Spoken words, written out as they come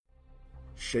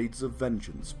Shades of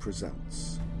Vengeance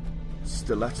presents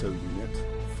Stiletto Unit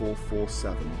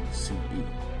 447 CE,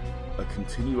 a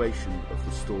continuation of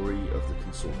the story of the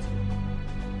Consortium.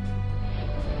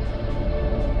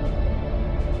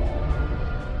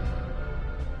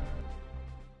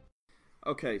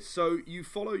 Okay, so you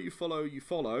follow,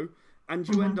 and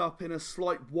you end up in a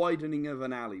slight widening of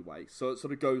an alleyway. So it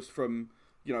sort of goes from,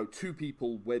 2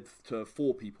 people width to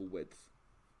 4 people width.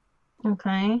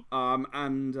 Okay.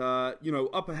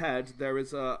 Up ahead, there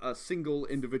is a single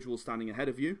individual standing ahead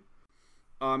of you.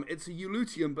 It's a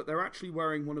Ulutian, but they're actually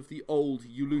wearing one of the old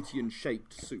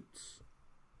Ulutian-shaped suits.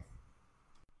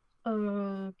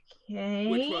 Okay.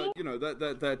 Which were,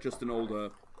 they're just an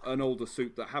older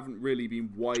suit that haven't really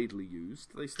been widely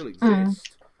used. They still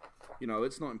exist.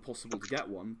 It's not impossible to get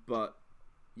one, but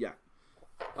yeah.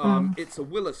 It's a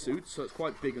Willa suit, so it's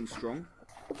quite big and strong.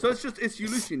 So it's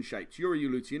Ulutian shaped. You're a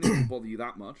Ulutian, it doesn't bother you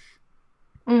that much.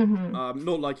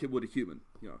 Not like it would a human,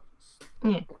 Yeah.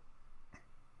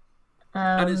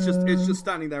 And it's just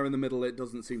standing there in the middle. It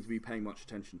doesn't seem to be paying much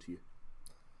attention to you.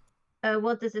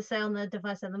 What does it say on the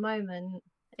device at the moment?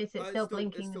 Is it still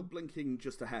blinking? It's still blinking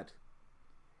just ahead.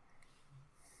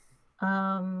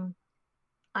 I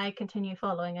continue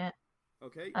following it.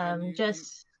 Okay.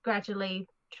 Gradually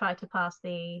try to pass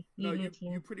the Ulutian.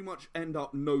 No, you pretty much end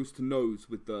up nose to nose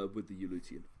with the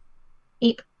Ulutian.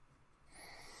 Eep.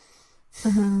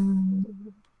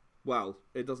 Well,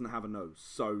 it doesn't have a nose,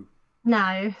 so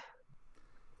no.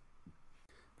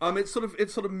 It sort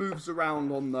of moves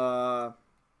around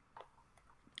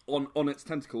on its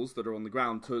tentacles that are on the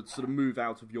ground to sort of move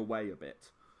out of your way a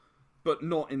bit, but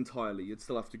not entirely. You'd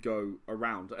still have to go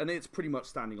around, and it's pretty much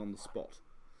standing on the spot.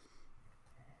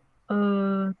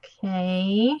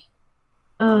 Okay.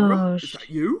 Nara, is that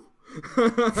you?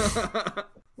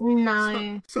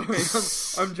 No. Sorry,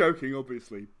 I'm joking,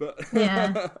 obviously, but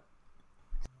yeah.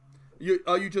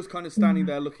 Are you just kind of standing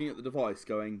there looking at the device,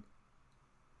 going,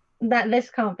 "That this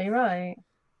can't be right."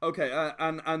 Okay,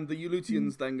 and the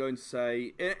Ulutian's then going to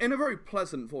say, in a very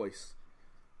pleasant voice,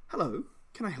 "Hello,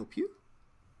 can I help you?"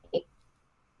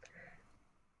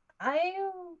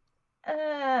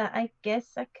 I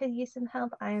guess I could use some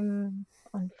help. I'm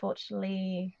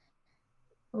unfortunately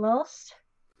lost.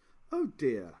 Oh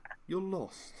dear, you're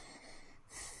lost.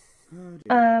 Oh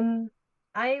dear.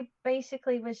 I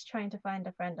basically was trying to find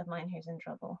a friend of mine who's in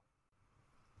trouble.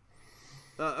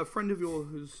 A friend of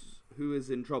yours who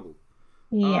is in trouble?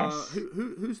 Yes.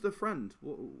 Who's the friend?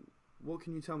 What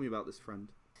can you tell me about this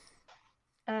friend?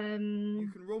 You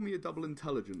can roll me a double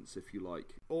intelligence if you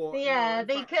like, or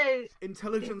because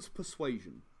intelligence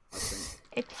persuasion. I think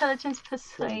intelligence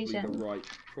persuasion.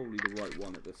 Probably the right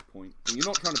one at this point. And you're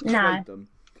not trying to persuade them.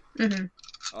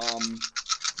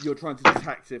 You're trying to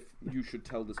detect if you should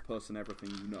tell this person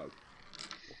everything you know.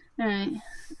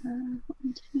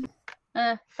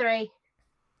 Alright. 3.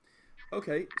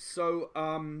 Okay, so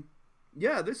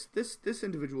this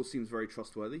individual seems very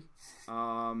trustworthy.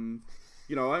 I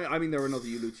mean, they're another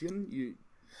Ulutian.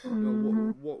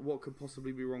 What could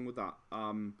possibly be wrong with that?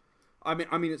 I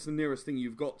mean, it's the nearest thing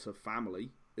you've got to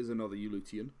family is another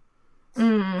Ulutian.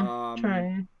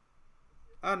 True.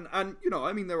 And I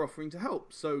mean, they're offering to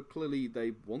help, so clearly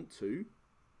they want to,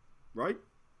 right?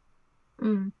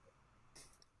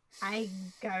 I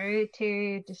go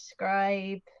to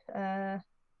describe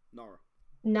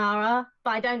Nara, but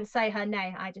I don't say her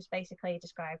name. I just basically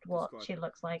described what she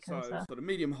looks like. So, and stuff. Sort of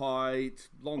medium height,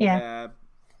 long hair,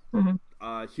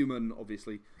 human,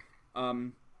 obviously,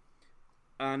 and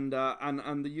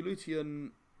the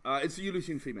Ulutian, it's a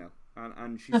Ulutian female,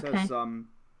 and she says,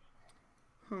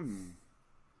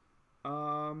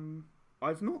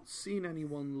 I've not seen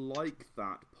anyone like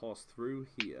that pass through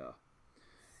here,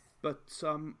 but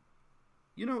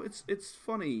it's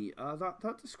funny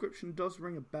that description does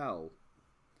ring a bell.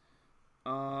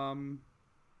 The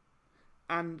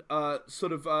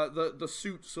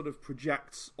suit sort of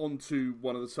projects onto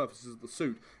one of the surfaces of the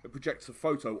suit. It projects a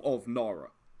photo of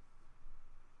Nara,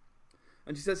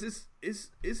 and she says, "Is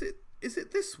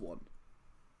it this one?"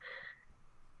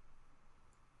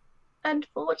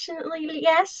 Unfortunately,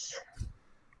 yes.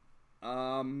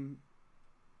 Roll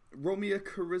me a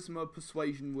charisma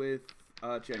persuasion with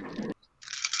genuine.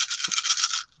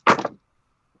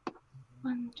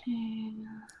 1, 2,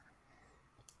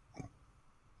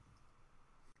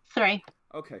 3.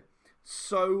 Okay,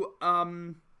 so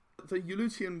the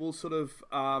Ulutian will sort of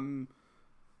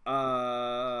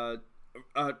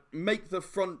make the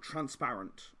front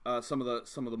transparent. Some of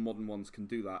the modern ones can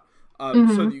do that,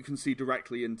 so that you can see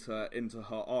directly into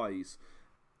her eyes.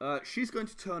 She's going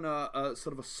to turn a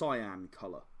sort of a cyan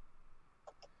colour.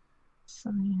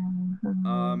 Cyan.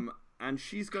 and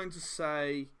she's going to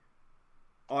say,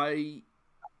 I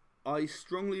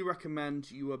strongly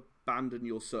recommend you abandon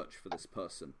your search for this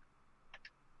person.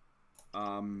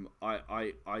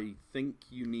 I think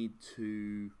you need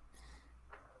to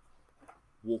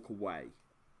walk away.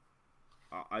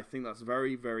 I think that's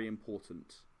very, very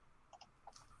important.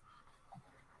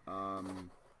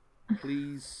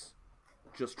 Please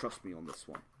just trust me on this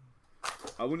one.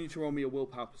 I want you to roll me a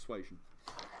willpower persuasion.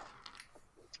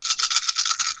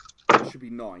 That should be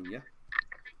 9, yeah?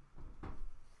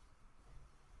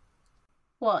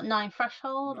 What, 9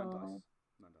 threshold? 9 or... dice.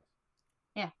 9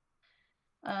 dice.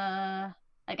 Yeah.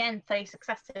 Again, 3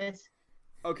 successes.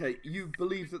 Okay, you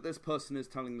believe that this person is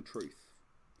telling the truth.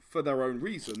 For their own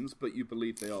reasons, but you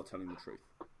believe they are telling the truth.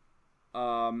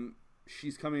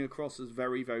 She's coming across as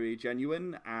very, very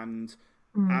genuine, and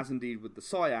as indeed with the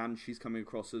Cyan, she's coming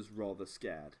across as rather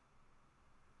scared.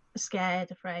 Scared,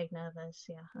 afraid, nervous,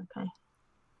 yeah, okay.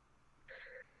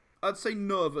 I'd say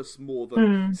nervous more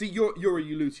than... See, you're a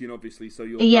Ulutian, obviously, so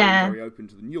you're very, very open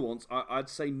to the nuance. I'd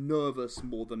say nervous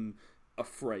more than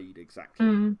afraid,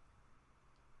 exactly.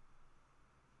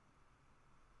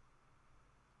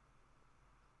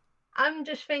 I'm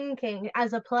just thinking,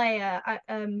 as a player,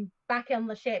 back on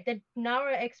the ship, did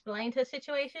Nara explain her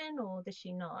situation, or did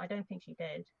she not? I don't think she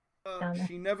did.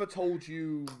 She never told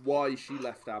you why she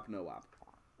left Ab-Noab.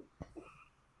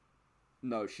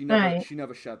 No, she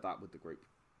never shared that with the group.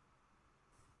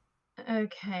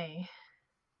 Okay.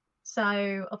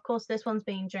 So, of course, this one's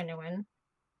being genuine.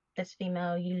 This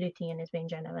female Ulutian is being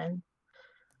genuine.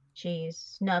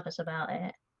 She's nervous about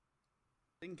it.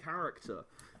 In character,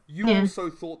 you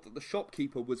also thought that the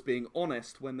shopkeeper was being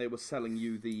honest when they were selling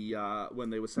you the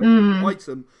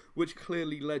item, which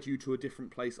clearly led you to a different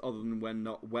place other than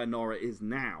where Nara is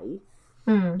now.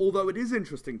 Although it is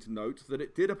interesting to note that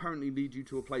it did apparently lead you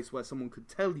to a place where someone could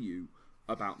tell you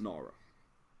about Nara.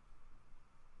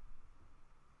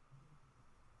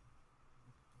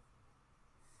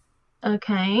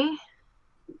 Okay.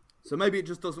 So maybe it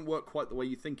just doesn't work quite the way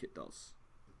you think it does.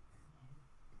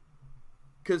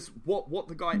 Because what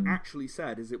the guy actually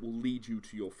said is it will lead you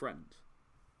to your friend.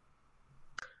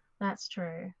 That's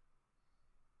true.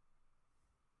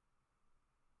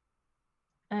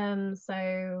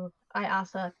 So I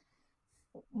asked her,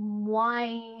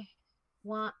 why?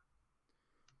 What?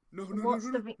 No. Okay,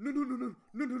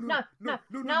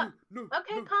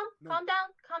 Okay, calm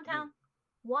down.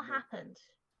 What happened?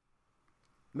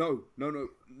 No.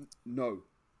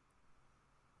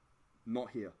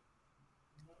 Not here.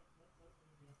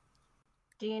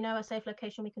 Do you know a safe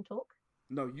location we can talk?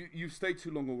 No, you've stayed too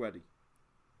long already.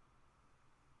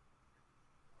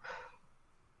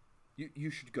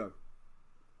 You should go.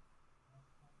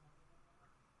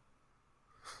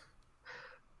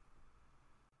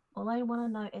 All I want to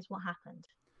know is what happened.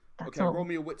 That's all. Okay, roll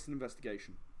me a wits and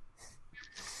investigation.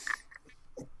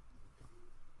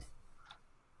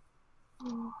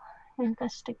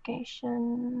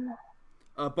 Investigation.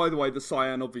 By the way, the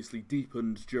cyan obviously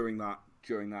deepened during that.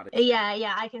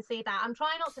 Yeah, I can see that. I'm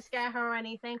trying not to scare her or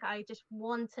anything. I just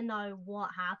want to know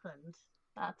what happened.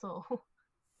 That's all.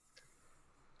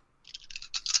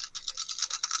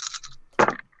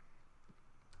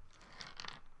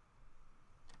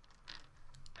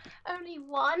 Only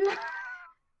one.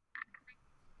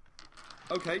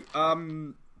 Okay,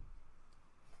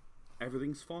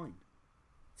 everything's fine.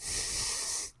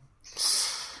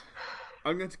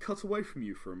 I'm going to cut away from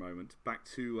you for a moment, back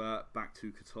to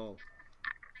Catal.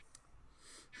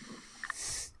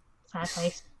 Sad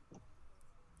face.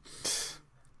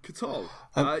 Catal,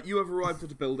 you have arrived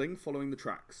at a building following the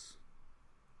tracks.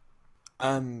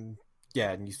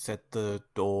 Yeah, and you said the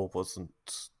door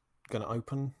wasn't going to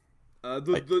open?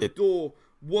 The door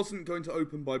wasn't going to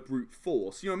open by brute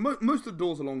force. You know, most of the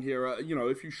doors along here are, you know,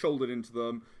 if you shouldered into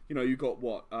them, you know, you got,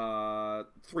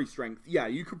 3 strength. Yeah,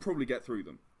 you could probably get through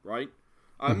them, right?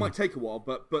 It might take a while,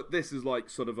 but this is like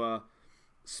sort of a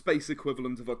space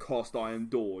equivalent of a cast iron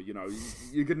door, you know.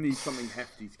 You're going to need something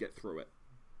hefty to get through it.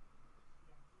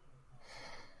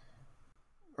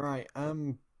 Right,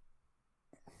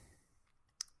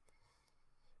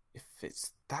 if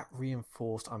it's that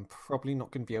reinforced, I'm probably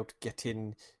not going to be able to get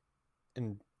in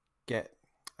and get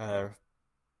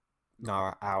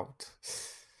Nara out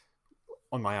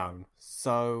on my own.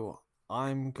 So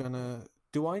I'm gonna...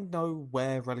 Do I know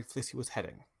where Reluflissy was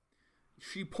heading?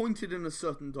 She pointed in a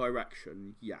certain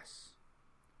direction, yes.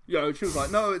 You know, she was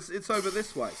like, no, it's over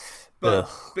this way. But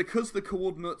because the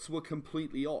coordinates were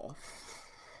completely off,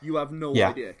 you have no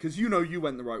idea. Because you know you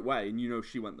went the right way, and you know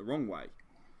she went the wrong way.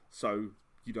 So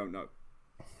you don't know.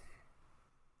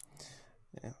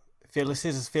 Yeah. Fearless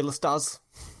is as fearless does.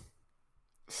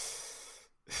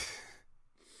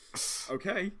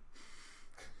 Okay.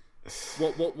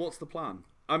 What's the plan?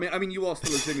 I mean, you are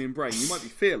still a Simian brain. You might be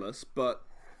fearless, but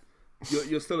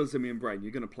you're still a Simian brain.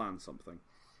 You're going to plan something.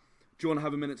 Do you want to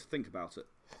have a minute to think about it?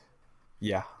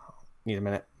 Yeah, need a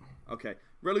minute. Okay.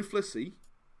 Reluflissy,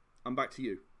 I'm back to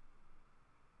you.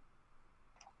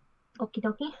 Okie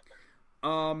dokie.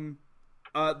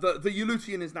 The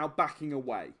Ulutian is now backing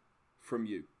away from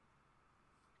you.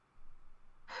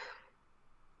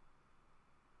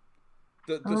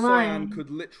 The cyan could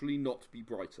literally not be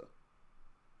brighter.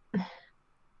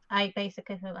 I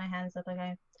basically put my hands up and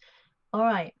go,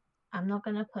 alright, I'm not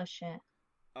going to push it.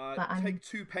 Take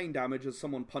 2 pain damage as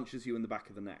someone punches you in the back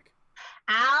of the neck.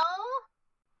 Ow!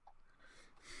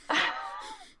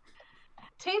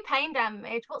 2 pain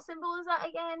damage. What symbol is that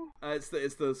again?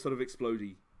 It's the sort of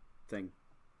explodey thing.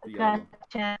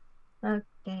 Gotcha.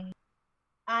 Okay.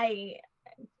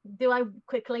 Do I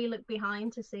quickly look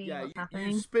behind to see what's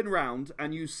happening? You spin round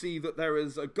and you see that there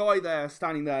is a guy there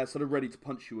standing there sort of ready to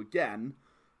punch you again,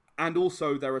 and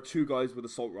also there are 2 guys with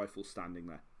assault rifles standing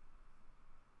there.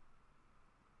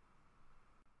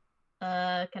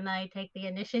 Can I take the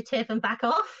initiative and back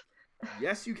off?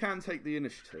 Yes, you can take the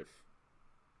initiative.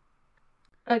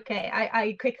 Okay,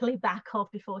 I quickly back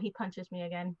off before he punches me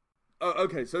again. Oh,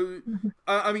 okay, so,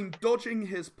 I mean, dodging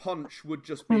his punch would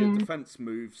just be a defense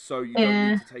move, so you don't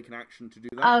need to take an action to do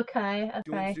that. Okay.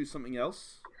 Do you want to do something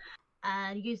else?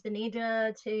 Use the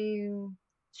needler to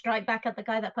strike back at the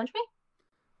guy that punched me?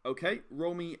 Okay,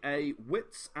 roll me a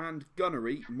wits and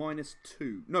gunnery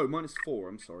 -2. No, -4,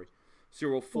 I'm sorry. So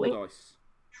you roll 4 dice.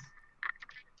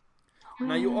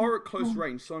 Now, you are at close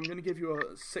range, so I'm going to give you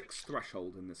a 6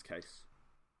 threshold in this case.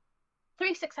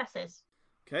 3 successes.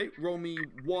 Okay, roll me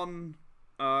 1...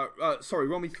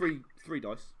 roll me 3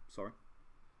 dice. Sorry.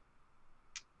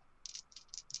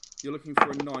 You're looking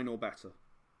for a 9 or better.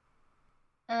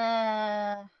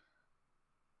 My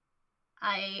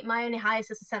only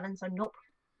highest is a 7, so nope.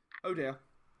 Oh dear.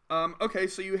 Okay,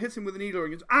 so you hit him with a needle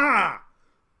and he goes, ah!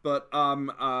 But,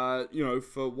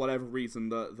 for whatever reason,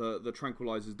 the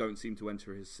tranquilizers don't seem to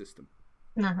enter his system.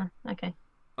 Okay.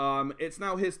 It's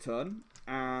now his turn,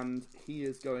 and he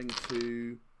is going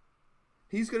to...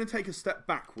 He's going to take a step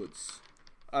backwards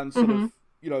and sort of,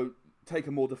 take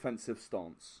a more defensive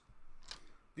stance.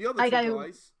 The other 2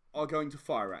 guys are going to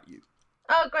fire at you.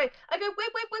 Oh, great. I go,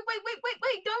 wait,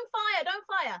 don't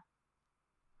fire.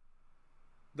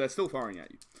 They're still firing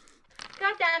at you.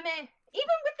 God damn it.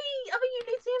 Even with the other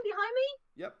Ulutian behind me?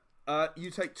 Yep.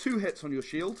 You take 2 hits on your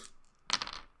shield.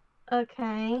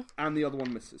 Okay. And the other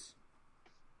one misses.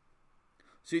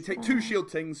 So you take 2 shield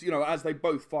tings, as they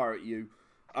both fire at you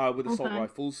with assault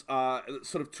rifles.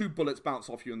 Sort of 2 bullets bounce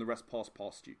off you and the rest pass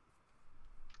past you.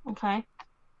 Okay.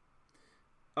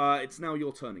 It's now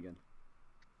your turn again.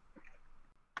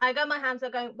 I got my hands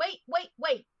up going,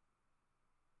 wait.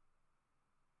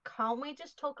 Can't we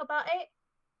just talk about it?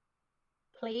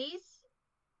 Please?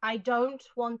 I don't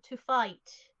want to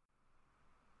fight.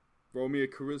 Roll me a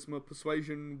charisma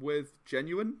persuasion with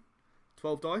genuine.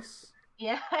 12 dice.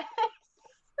 Yes.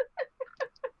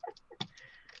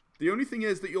 The only thing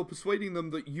is that you're persuading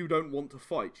them that you don't want to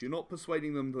fight. You're not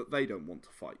persuading them that they don't want to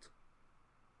fight.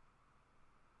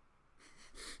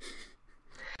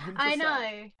 I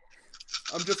know.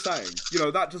 I'm just saying.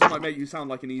 That just might make you sound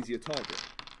like an easier target.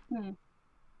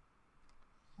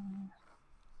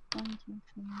 1, 2,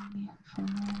 3, 4,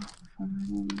 5,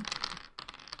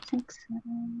 6,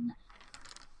 7.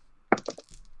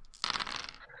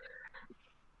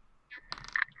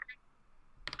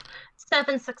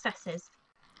 Seven successes.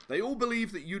 They all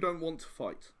believe that you don't want to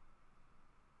fight.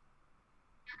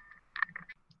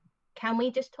 Can we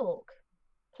just talk?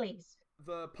 Please.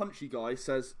 The punchy guy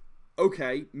says,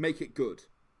 okay, make it good.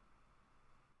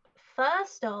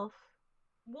 First off,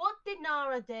 what did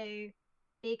Nara do?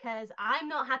 Because I'm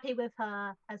not happy with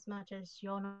her as much as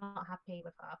you're not happy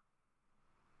with her.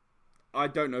 I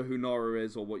don't know who Nara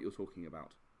is or what you're talking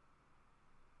about.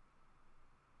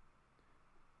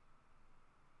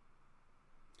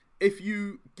 If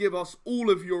you give us all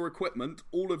of your equipment,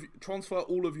 transfer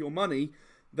all of your money,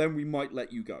 then we might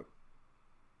let you go.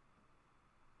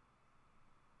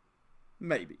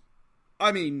 Maybe.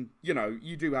 I mean,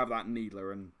 you do have that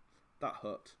needler and that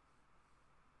hurt.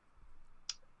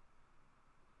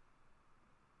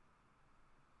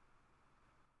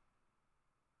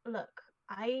 Look,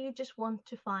 I just want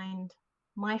to find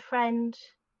my friend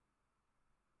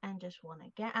and just want to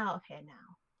get out of here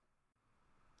now.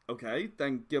 Okay,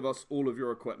 then give us all of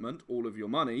your equipment, all of your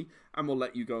money, and we'll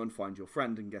let you go and find your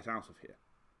friend and get out of here.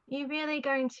 You really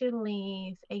going to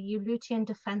leave a Ulutian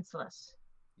defenseless?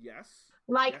 Yes.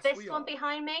 Like yes, this one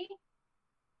behind me?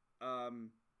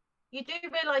 You do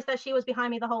realise that she was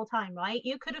behind me the whole time, right?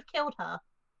 You could have killed her.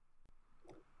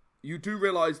 You do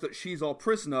realise that she's our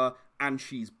prisoner and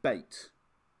she's bait,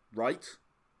 right?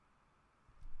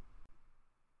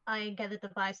 I get the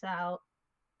device out.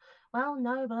 Well,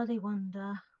 no bloody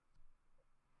wonder.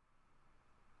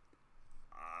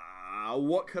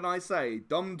 What can I say?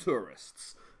 Dumb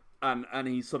tourists. And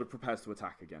he sort of prepares to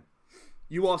attack again.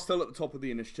 You are still at the top of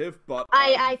the initiative, but...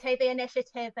 I take the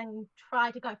initiative and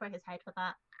try to go for his head with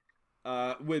that.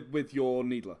 With your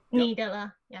needler.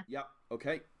 Needler, yeah. Yep,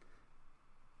 okay.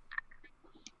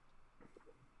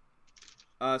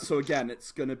 So again,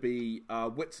 it's going to be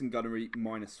wits and gunnery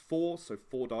 -4, so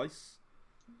 4 dice.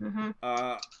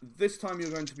 This time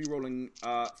you're going to be rolling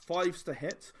 5s to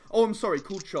hit. Oh, I'm sorry,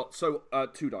 cooled shot. So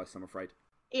 2 dice, I'm afraid.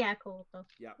 Yeah, cool.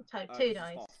 Yeah. So 2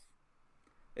 dice.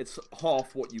 It's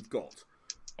half what you've got.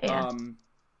 Yeah.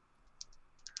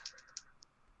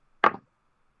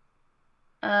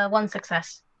 1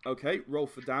 success. Okay, roll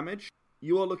for damage.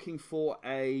 You are looking for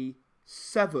a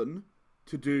 7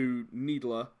 to do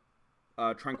needler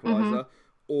tranquilizer,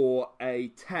 or a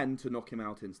 10 to knock him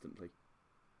out instantly.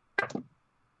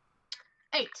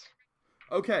 8.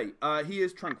 Okay, he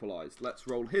is tranquilized. Let's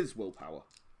roll his willpower.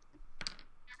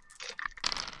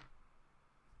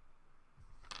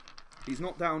 He's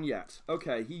not down yet.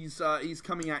 Okay, he's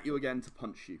coming at you again to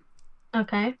punch you.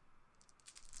 Okay.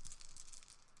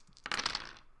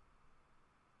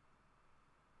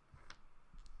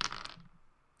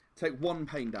 Take 1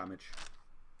 pain damage.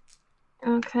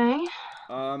 Okay.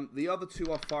 The other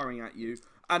 2 are firing at you.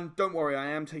 And don't worry, I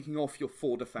am taking off your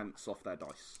 4 defense off their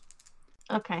dice.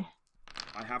 Okay.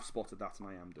 I have spotted that and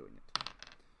I am doing it.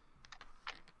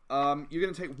 You're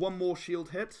going to take 1 more shield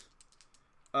hit.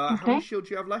 How many shields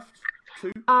do you have left?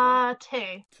 2?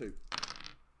 2. 2.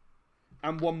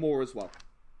 And 1 more as well.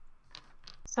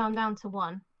 So I'm down to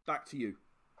 1. Back to you.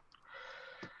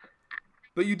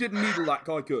 But you didn't needle that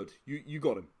guy good. You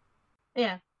got him.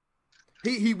 Yeah.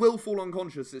 He will fall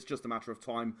unconscious, it's just a matter of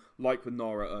time, like with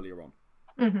Nara earlier on.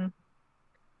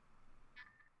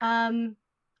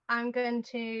 I'm going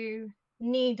to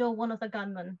needle one of the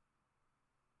gunmen.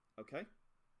 Okay.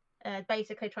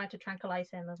 Basically try to tranquilize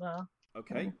him as well.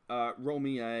 Okay. Roll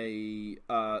me a...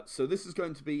 so this is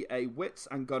going to be a wits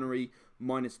and gunnery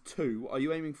 -2. Are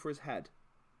you aiming for his head?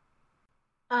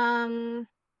 No,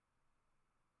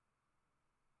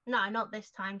 not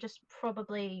this time. Just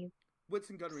probably... Wits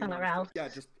and gunnery somewhere else. Yeah,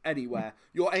 just anywhere.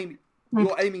 You're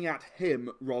aiming at him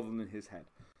rather than his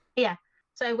head. Yeah.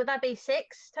 So would that be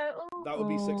 6 total? That would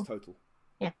be 6 total.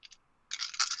 Yeah.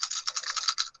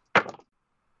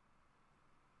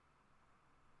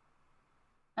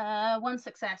 One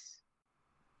success.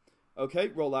 Okay,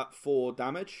 roll that for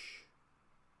damage.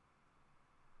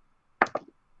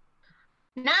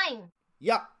 9.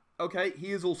 Yeah. Okay,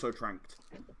 he is also tranked.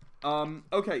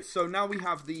 Okay, so now we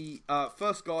have the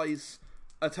first guy's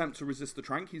attempt to resist the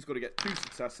trank. He's got to get 2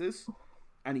 successes,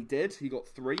 and he did. He got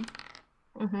 3.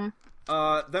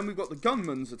 Then we've got the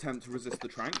gunman's attempt to resist the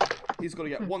trank. He's got to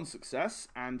get 1 success,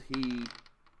 and he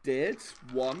did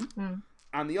 1.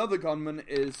 And the other gunman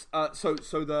is so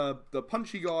the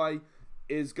punchy guy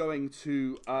is going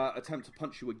to attempt to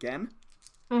punch you again.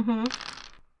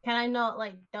 Can I not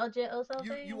like dodge it or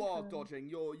something? You are dodging.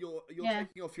 You're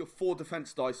taking off your 4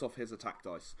 defense dice off his attack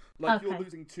dice. Like you're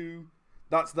losing 2.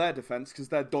 That's their defense because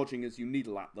they're dodging as you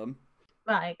needle at them.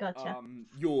 Right, gotcha.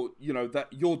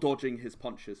 You're dodging his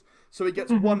punches. So he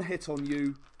gets 1 hit on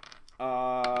you,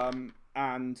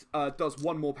 and does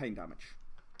 1 more pain damage.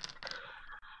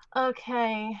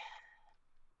 Okay.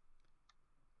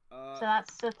 So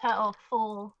that's a total of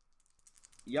 4.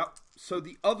 Yep. So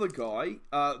the other guy,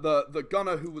 the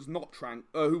gunner who was not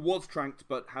who was tranked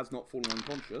but has not fallen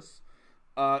unconscious,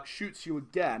 shoots you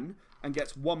again and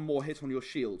gets 1 more hit on your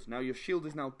shield. Now your shield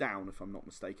is now down, if I'm not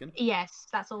mistaken. Yes,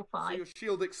 that's all 5. So your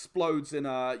shield explodes in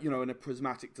a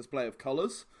prismatic display of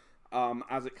colours,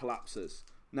 as it collapses.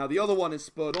 Now the other one is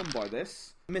spurred on by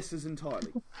this, misses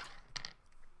entirely.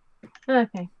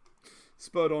 Okay.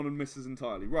 Spurred on and misses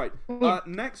entirely. Right.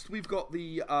 Next, we've got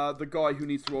the guy who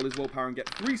needs to roll his willpower and get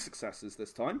 3 successes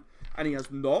this time, and he has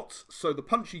not. So the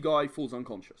punchy guy falls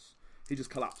unconscious. He just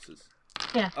collapses.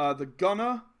 Yeah. The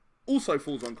gunner also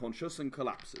falls unconscious and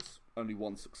collapses. Only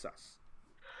 1 success.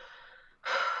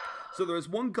 So there is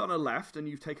 1 gunner left, and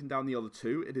you've taken down the other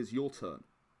 2. It is your turn.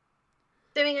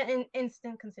 Doing it in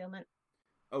instant concealment.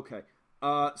 Okay.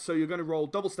 So you're going to roll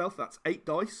double stealth. That's 8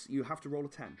 dice. You have to roll a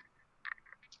 10.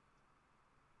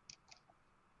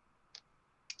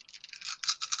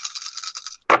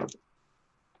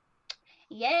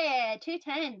 Yeah, 2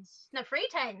 10s. No, 3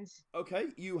 10s.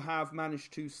 Okay, you have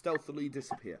managed to stealthily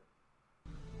disappear.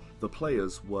 The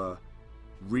players were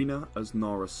Rena as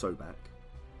Nara Sobek,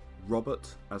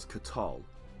 Robert as Katal,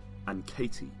 and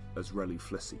Katie as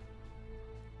Reluflissy.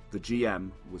 The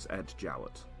GM was Ed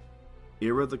Jowett.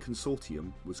 Era the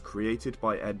Consortium was created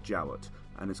by Ed Jowett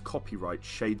and is copyright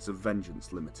Shades of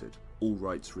Vengeance Limited, all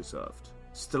rights reserved.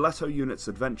 Stiletto Unit's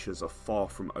adventures are far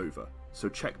from over, so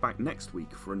check back next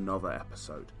week for another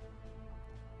episode.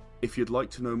 If you'd like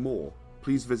to know more,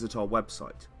 please visit our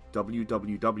website,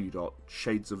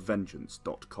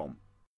 www.shadesofvengeance.com.